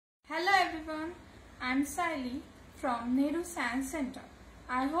everyone, I'm Saylee from Nehru Science Center.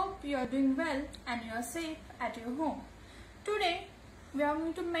 I hope you are doing well and you are safe at your home. Today we are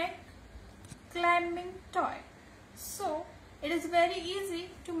going to make climbing toy. So it is very easy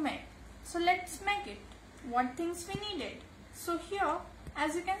to make. So let's make it. What things we needed? So here,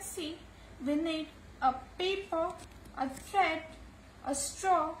 as you can see, we need a paper, a thread, a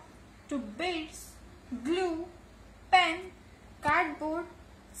straw, 2 beads, glue, pen, cardboard,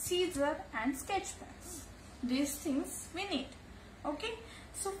 scissor and sketch pens. These things we need. Okay,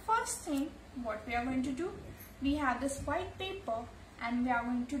 so first thing what we are going to do, we have this white paper and we are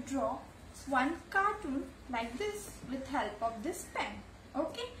going to draw one cartoon like this with help of this pen.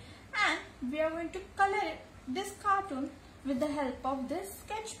 Okay, and we are going to color this cartoon with the help of this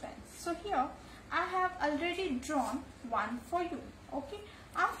sketch pen. So here I have already drawn one for you. Okay,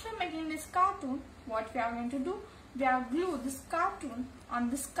 after making this cartoon, what we are going to do, we are glue this cartoon on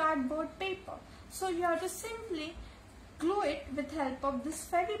this cardboard paper. So you have to simply glue it with help of this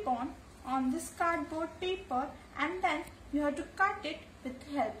Fevibond on this cardboard paper, and then you have to cut it with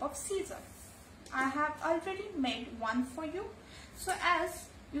help of scissors. I have already made one for you. So as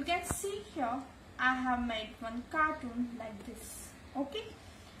you can see here, I have made one cartoon like this. Okay,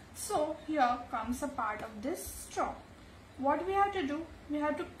 so here comes a part of this straw. What we have to do, we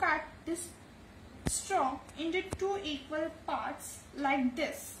have to cut this straw into 2 equal parts like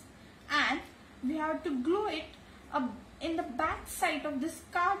this, and we have to glue it up in the back side of this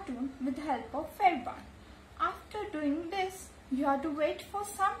cartoon with the help of Fevibond. After doing this, you have to wait for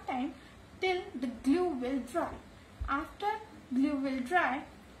some time till the glue will dry. After glue will dry,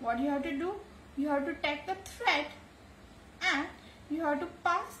 what you have to do, you have to take the thread and you have to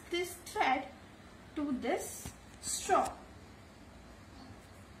pass this thread to this straw.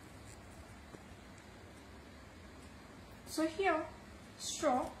 So here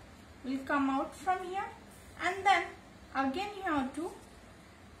straw will come out from here, and then again you have to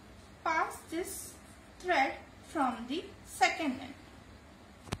pass this thread from the second end.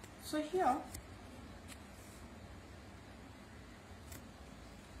 So here,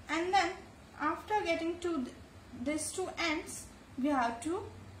 and then after getting to these 2 ends, we have to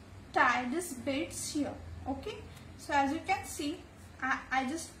tie this beads here. Okay, so as you can see, I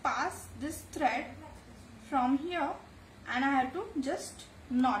just pass this thread from here and I have to just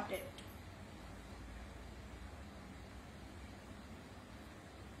knot it.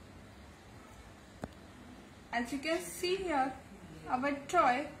 As you can see here, our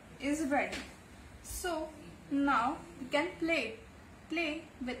toy is ready. So now you can play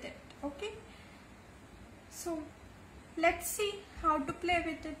with it. Okay, so let's see how to play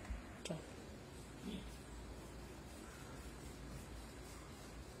with it.